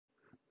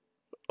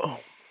Oh,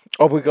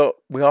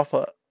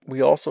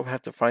 we also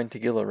have to find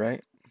Tagilla,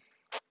 right?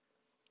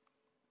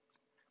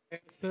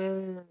 Yes,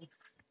 sir.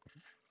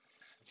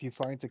 If you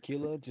find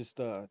Tequila, just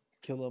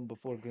kill him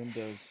before Grim does.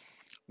 Make sure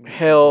you do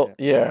Hell that.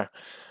 yeah.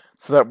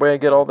 So that way I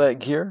get all that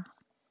gear.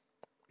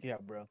 Yeah,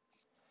 bro.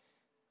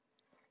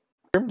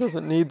 Grim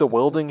doesn't need the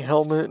welding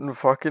helmet and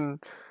fucking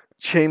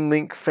chain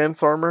link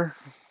fence armor.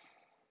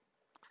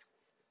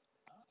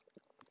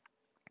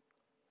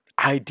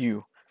 I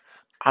do.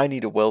 I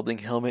need a welding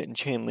helmet and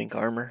chain link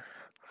armor.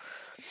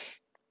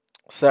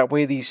 So that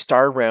way these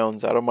star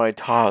rounds out of my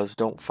Taz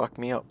don't fuck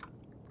me up.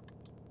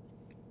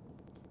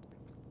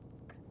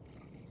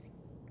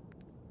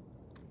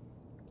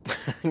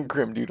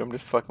 Grim, dude, I'm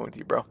just fucking with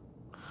you, bro.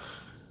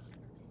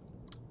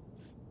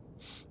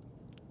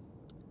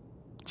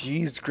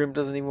 Jeez, Grim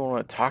doesn't even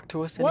want to talk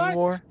to us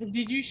anymore.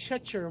 Did you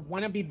shut your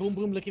wannabe boom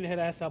boom looking head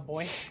ass up,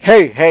 boy?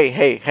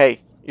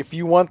 Hey. If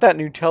you want that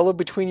Nutella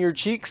between your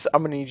cheeks,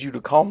 I'm gonna need you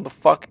to calm the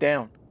fuck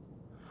down.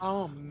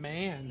 Oh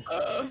man.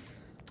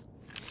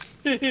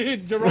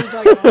 Jerome's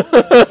like,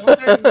 oh, don't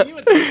threaten me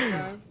with this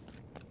time.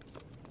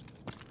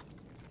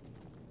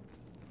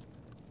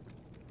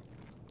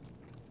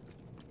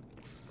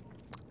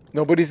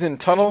 Nobody's in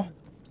tunnel?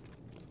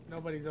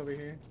 Nobody's over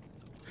here.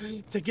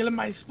 Tagilla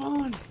my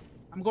spawn.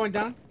 I'm going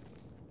down.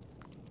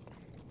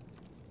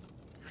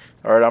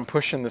 Alright, I'm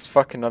pushing this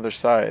fucking other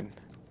side.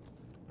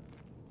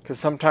 Because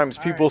sometimes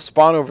people Alright.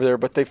 spawn over there,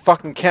 but they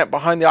fucking camp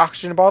behind the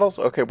oxygen bottles?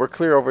 Okay, we're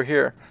clear over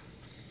here.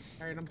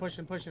 Alright, I'm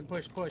pushing. Push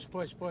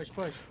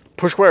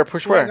Push where?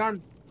 Who had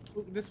arm-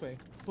 This way.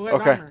 Who has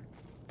Okay. armor?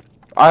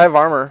 I have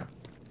armor.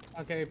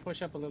 Okay,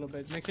 push up a little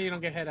bit. Make sure you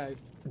don't get head eyes.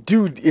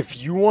 Dude,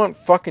 if you want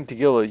fucking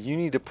Tagilla, you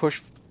need to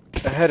push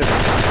ahead of me.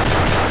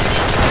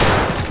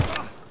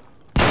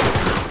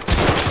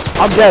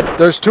 I'm dead.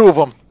 There's two of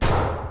them.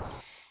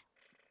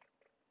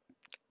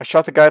 I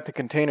shot the guy at the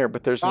container,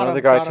 but there's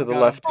another guy to the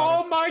left.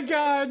 Oh my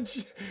god!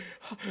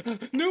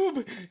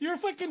 Noob! You're a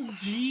fucking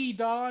G,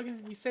 dog.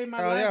 You saved my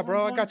life. Oh yeah,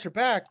 bro. I got your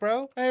back,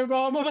 bro. Hey,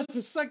 bro, I'm about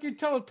to suck your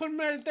toes. Put him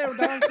right there,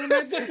 dog. Put him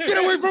right there. Get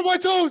away from my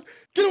toes!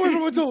 Get away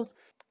from my toes!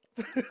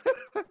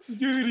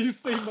 Dude, you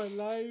saved my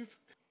life.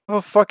 I'm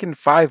a fucking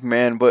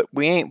 5-man, but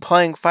we ain't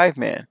playing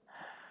 5-man.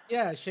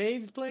 Yeah,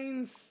 Shade's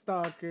playing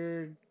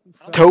Stalker.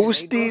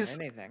 Toasty's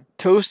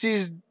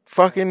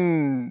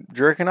fucking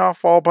jerking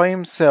off all by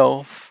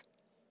himself.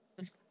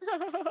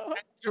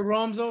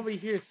 Jerome's over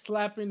here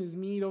slapping his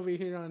meat over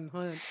here on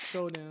Hunt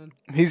Showdown.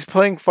 He's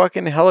playing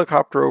fucking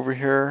helicopter over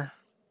here.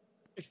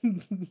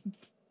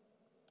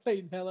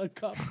 Playing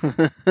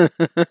helicopter.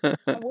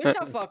 I wish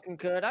I fucking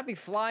could. I'd be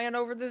flying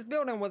over this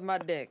building with my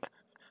dick.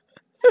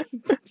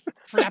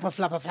 Flappa.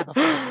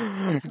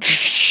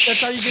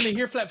 That's all you're gonna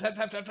hear. Flap. Yeah,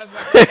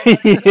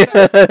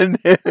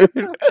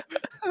 dude.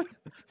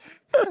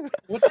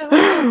 What the hell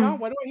is going on?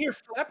 Why do I hear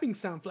flapping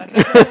sound? Flap.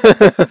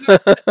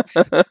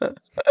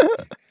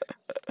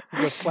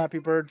 He's a Flappy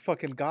Bird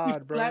fucking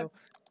god, bro.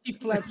 He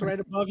flaps right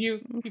above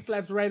you.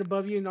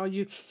 And all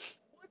you.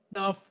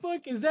 What the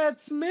fuck is that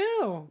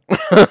smell?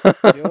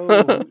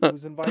 Yo,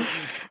 who's inviting me?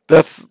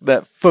 That's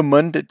that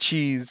Famunda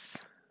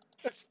cheese.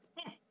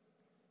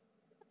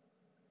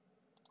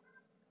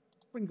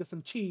 Sprinkle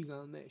some cheese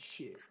on that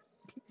shit.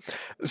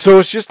 So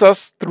it's just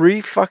us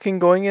three fucking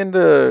going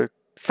into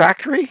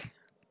factory?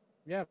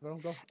 Yeah, bro,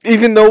 go.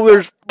 Even though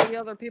there's 3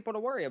 other people to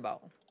worry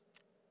about.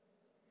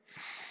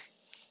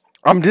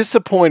 I'm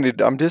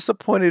disappointed. I'm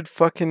disappointed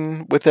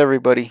fucking with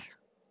everybody.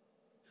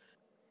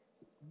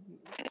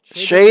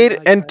 Shade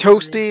and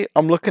Toasty,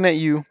 I'm looking at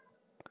you.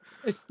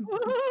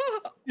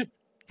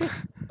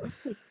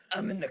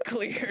 I'm in the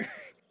clear.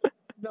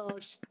 No,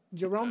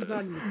 Jerome's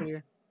not in the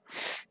clear.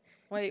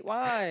 Wait,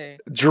 why?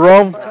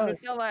 Jerome.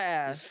 Nutella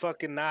ass. It's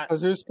fucking not.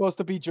 Because you're supposed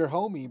to be your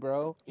homie,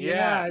 bro.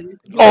 Yeah.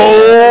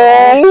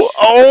 Oh!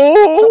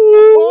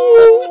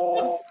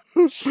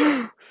 Just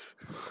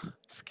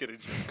kidding.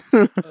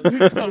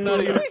 I'm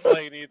not even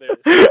playing either.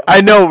 I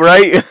know,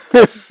 right?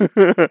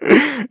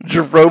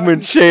 Jerome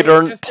and Shade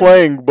aren't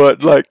playing,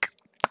 but like...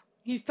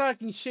 He's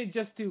talking shit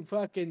just to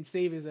fucking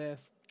save his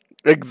ass.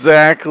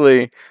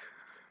 Exactly.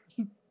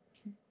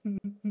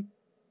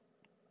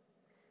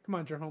 Come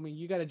on, Jerome,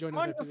 you gotta join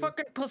us. On your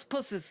fucking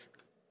pusses.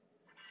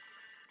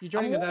 You're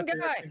joining us I'm after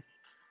one that. guy.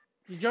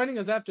 You're joining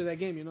us after that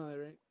game, you know that,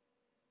 right?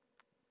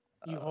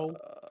 You hoe.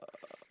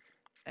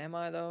 Am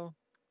I though?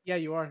 Yeah,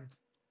 you are.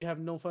 You have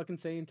no fucking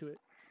say into it.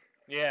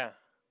 Yeah.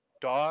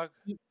 Dog.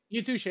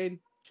 You too, Shade.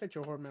 Shut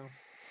your whore mouth.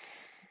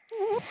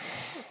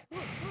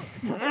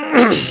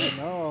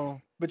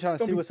 No. Been trying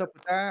to see what's up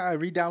with that. I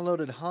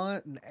re-downloaded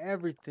Hunt and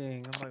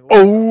everything. I'm like,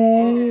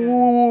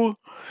 oh,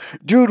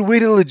 dude,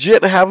 we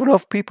legit have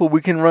enough people.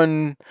 We can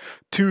run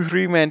 2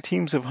 3-man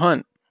teams of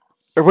Hunt.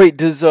 Or wait,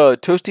 does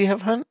Toasty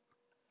have Hunt?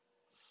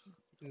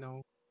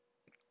 No.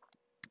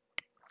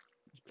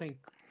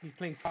 He's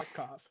playing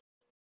Kharkov.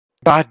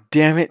 God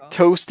damn it,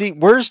 Toasty.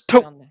 Where's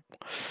Kharkov.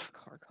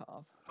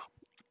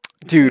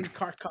 Dude,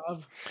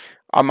 Kharkov.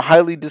 I'm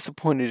highly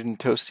disappointed in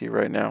Toasty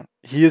right now.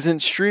 He isn't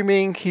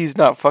streaming. He's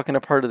not fucking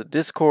a part of the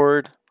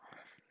Discord.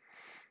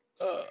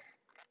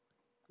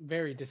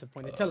 Very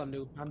disappointed. Tell him,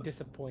 noob. I'm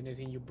disappointed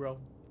in you, bro.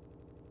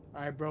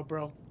 All right,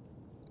 bro.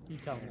 You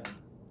tell him that.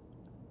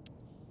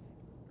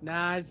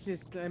 Nah, it's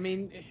just. I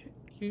mean,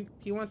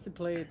 he wants to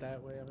play it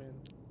that way. I mean,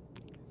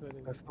 it's what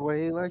it That's is. the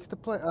way he likes to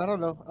play. I don't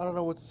know. I don't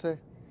know what to say.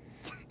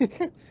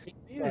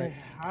 Either.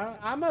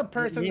 I'm a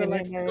person Me that and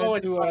likes him to are go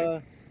and into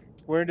fight.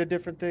 we're into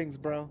different things,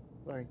 bro.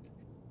 Like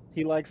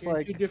he likes You're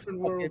in two like different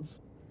fucking worlds.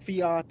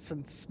 Fiats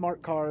and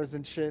smart cars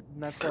and shit,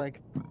 and that's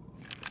like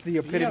the Yeah,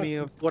 epitome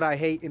of what I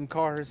hate in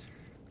cars.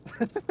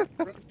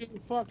 you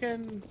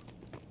fucking.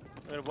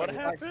 Wait, what You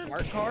like happened?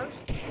 smart cars?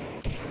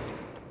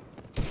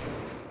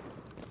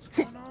 What's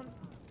going on?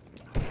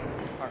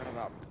 Talking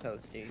about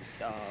Toasty.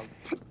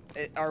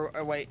 Or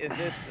wait, is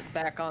this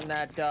back on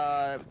that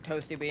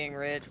Toasty being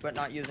rich but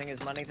not using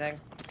his money thing?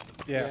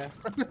 Yeah.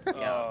 Yeah,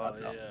 Oh,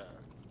 that's all. yeah.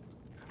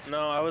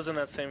 No, I was in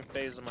that same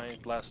phase of my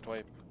last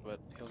wipe, but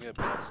he'll get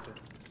past it.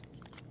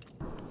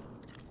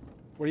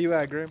 Where you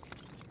at, Grim?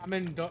 I'm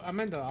in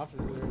the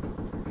office here.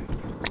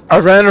 I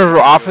ran over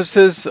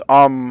offices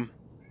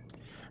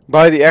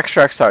by the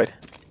extract side.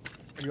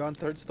 Are you on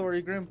third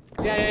story, Grim?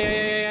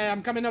 Yeah.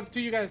 I'm coming up to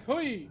you guys.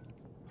 Hoi!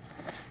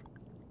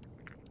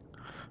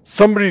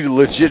 Somebody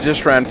legit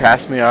just ran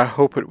past me. I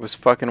hope it was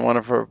fucking one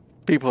of our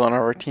people on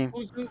our team.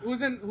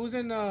 Who's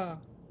in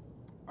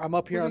I'm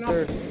up here Who's on in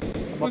third. I'm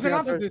who's up in here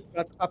on third. offices?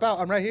 That's up out.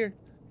 I'm right here.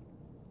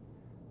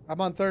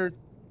 I'm on third.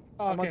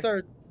 Oh, I'm on okay.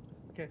 third.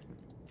 Okay.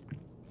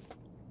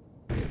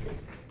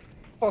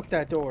 Fuck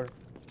that door.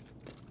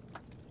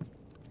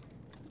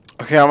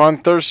 Okay, I'm on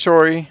third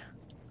story.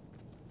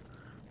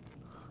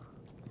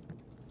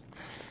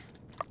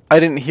 I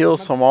didn't heal,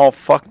 so I'm all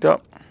fucked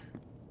up.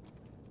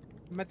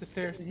 I'm at the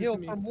stairs. Heal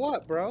Listen to from me.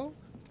 what, bro?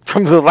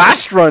 From the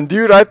last run,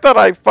 dude. I thought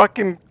I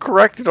fucking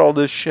corrected all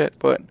this shit,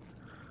 but...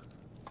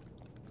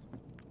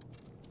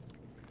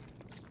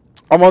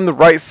 I'm on the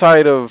right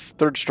side of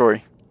third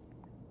story.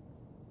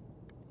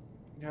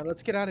 Yeah,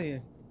 let's get out of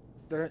here.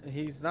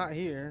 He's not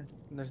here,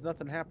 and there's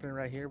nothing happening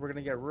right here. We're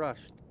gonna get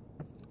rushed.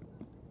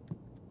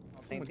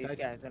 I think these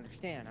guys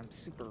understand. I'm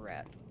super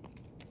rat.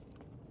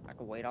 I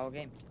can wait all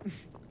game.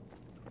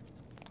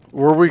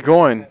 Where are we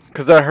going?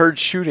 Because I heard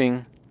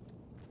shooting.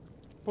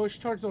 Push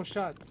towards those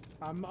shots.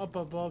 I'm up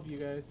above you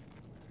guys.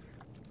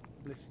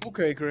 Listen.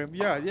 Okay, Grim.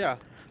 Yeah.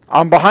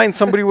 I'm behind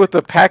somebody with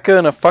a P.A.C.A.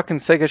 and a fucking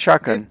Sega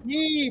shotgun. It's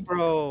me,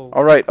 bro.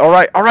 Alright.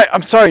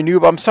 I'm sorry,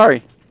 noob. I'm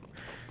sorry.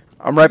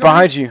 I'm right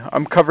behind you.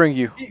 I'm covering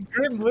you.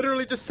 Grim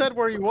literally just said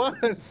where he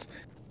was.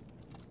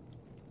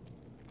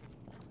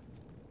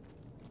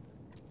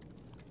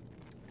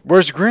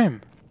 Where's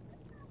Grim?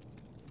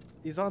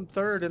 He's on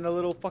third in a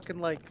little fucking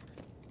like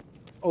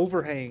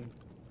overhang.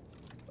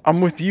 I'm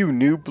with you,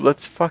 noob.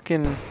 Let's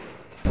fucking...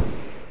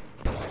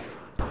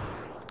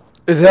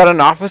 Is that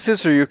an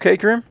offices? Are you okay,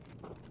 Grim?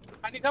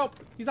 I need help.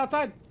 He's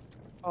outside.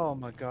 Oh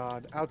my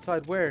god.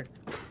 Outside where?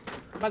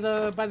 By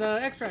the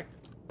extract.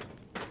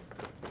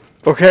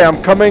 Okay,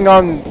 I'm coming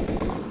on...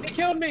 He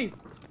killed me.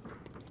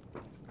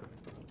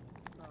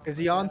 Is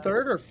he on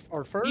third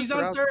or first? He's or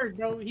on out? third,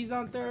 bro. He's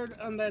on third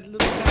on that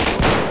little.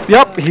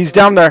 Yep, he's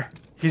down there.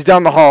 He's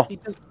down the hall.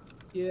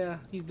 Yeah,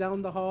 he's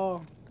down the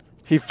hall.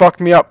 He fucked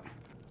me up.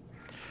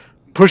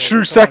 Push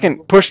through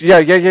second. Push. Yeah.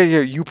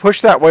 You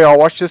push that way. I'll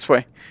watch this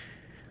way.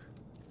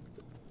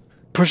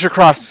 Push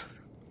across.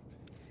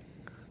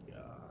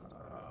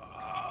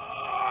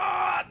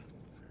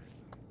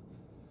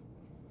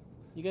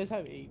 You guys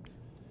have 8.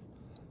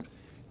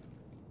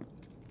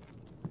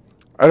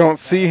 I don't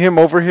see him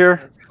over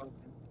here.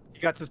 He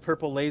got this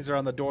purple laser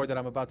on the door that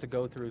I'm about to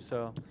go through,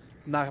 so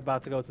I'm not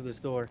about to go through this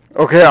door.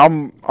 Okay,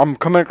 I'm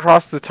coming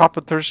across the top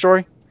of third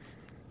story.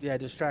 Yeah,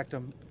 distract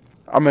him.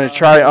 I'm gonna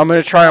try. I'm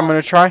gonna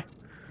try.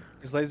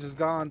 His laser's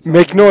gone. So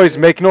Make noise.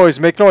 Make noise.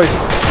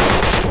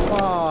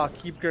 Oh,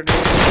 keep grenades.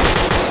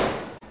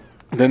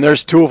 Then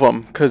there's 2 of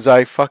them, cause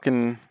I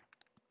fucking.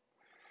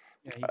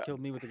 Yeah, he killed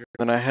me with a grenade.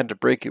 Then I had to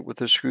break it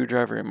with a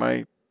screwdriver in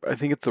my. I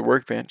think it's the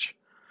workbench.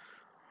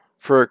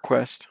 For a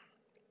quest.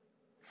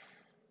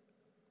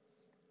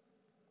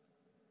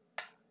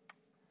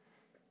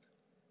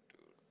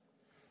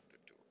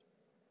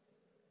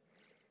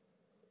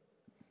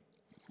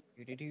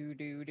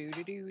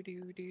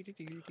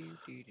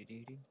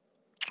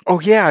 Oh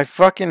yeah,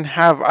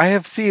 I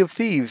have Sea of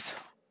Thieves.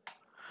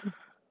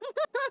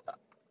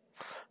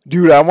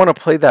 Dude, I want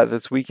to play that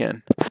this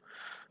weekend.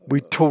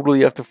 We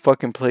totally have to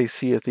fucking play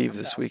Sea of Thieves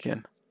this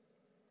weekend.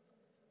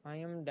 I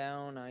am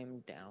down.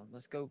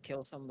 Let's go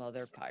kill some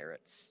other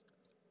pirates.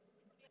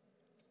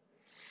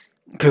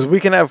 Because we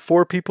can have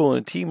 4 people in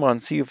a team on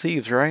Sea of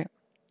Thieves, right?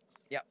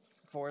 Yep,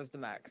 4 is the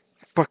max.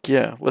 Fuck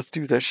yeah, let's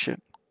do that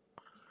shit.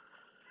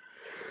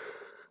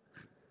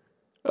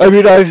 I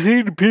mean, I've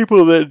seen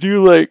people that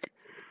do like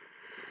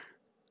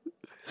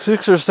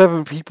 6 or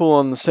 7 people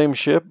on the same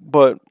ship,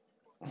 but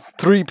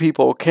 3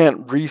 people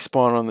can't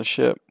respawn on the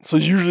ship. So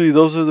usually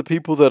those are the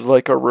people that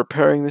like are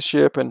repairing the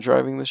ship and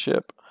driving the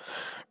ship.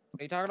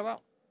 What are you talking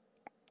about?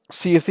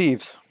 Sea of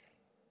Thieves.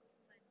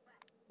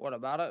 What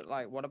about it?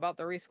 Like, what about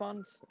the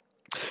respawns?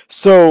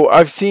 So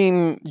I've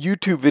seen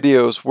YouTube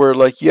videos where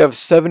like you have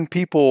 7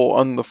 people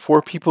on the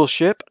 4 people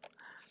ship,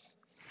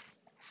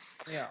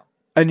 Yeah.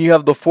 and you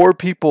have the 4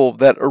 people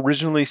that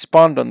originally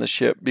spawned on the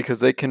ship because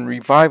they can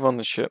revive on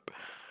the ship.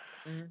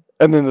 hmm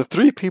And then the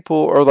 3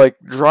 people are like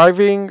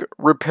driving,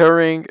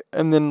 repairing,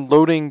 and then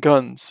loading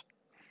guns.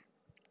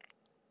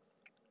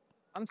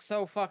 I'm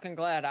so fucking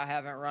glad I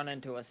haven't run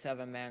into a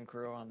 7-man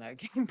crew on that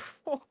game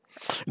before.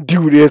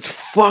 Dude, it's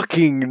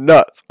fucking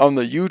nuts. On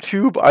the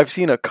YouTube, I've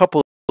seen a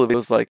couple of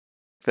videos like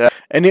that,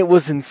 and it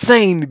was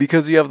insane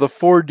because you have the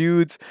 4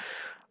 dudes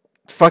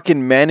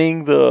fucking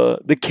manning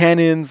the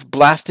cannons,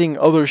 blasting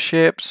other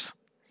ships,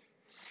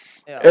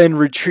 Yeah. and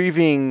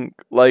retrieving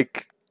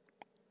like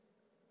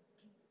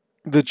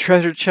the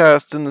treasure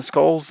chest and the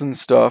skulls and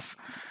stuff.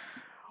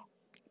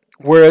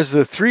 Whereas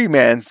the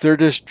 3-mans, they're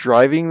just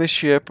driving the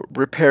ship,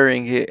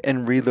 repairing it,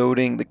 and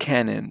reloading the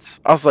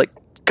cannons. I was like,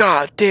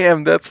 God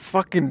damn, that's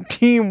fucking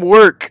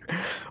teamwork.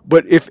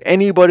 But if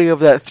anybody of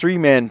that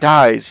 3-man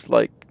dies,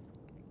 like,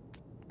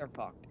 They're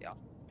fucked, yeah.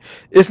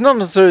 it's not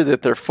necessarily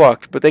that they're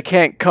fucked, but they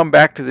can't come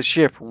back to the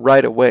ship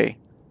right away.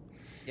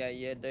 Yeah,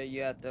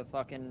 you have to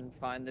fucking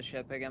find the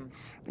ship again.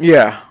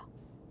 Yeah.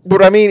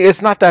 But I mean,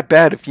 it's not that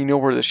bad if you know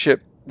where the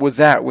ship was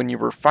at when you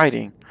were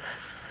fighting.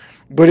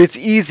 But it's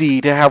easy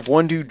to have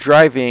one dude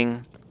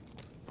driving.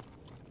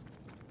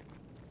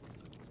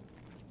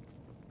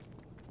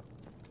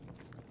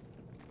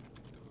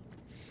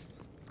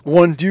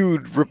 One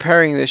dude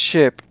repairing the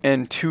ship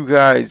and 2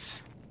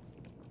 guys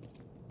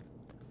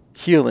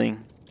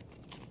healing.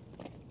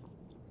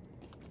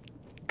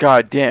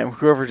 God damn,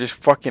 whoever just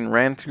fucking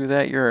ran through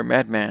that, you're a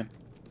madman.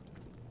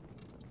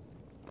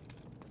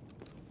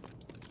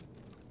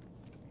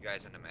 You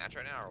guys in a match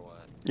right now or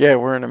what? Yeah,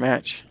 we're in a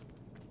match.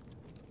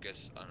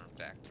 Guess on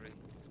factory.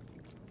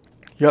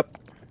 Yep.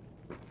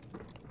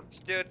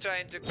 Still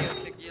trying to kill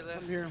Tagilla.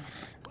 I'm here.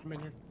 I'm in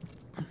here.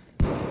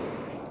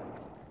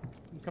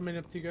 I'm coming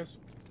up to you guys.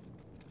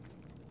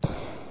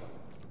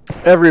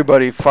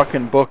 Everybody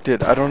fucking booked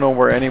it. I don't know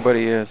where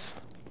anybody is.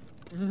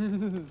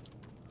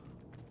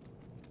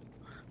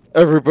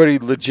 Everybody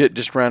legit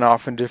just ran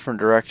off in different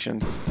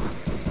directions.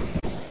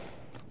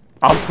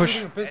 I'm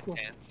pushing. Shooting a pistol.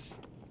 Tense.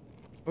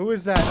 Who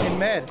is that in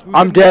med? Who's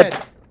I'm in dead.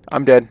 med?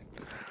 I'm dead.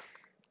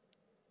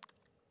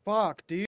 Fuck, dude.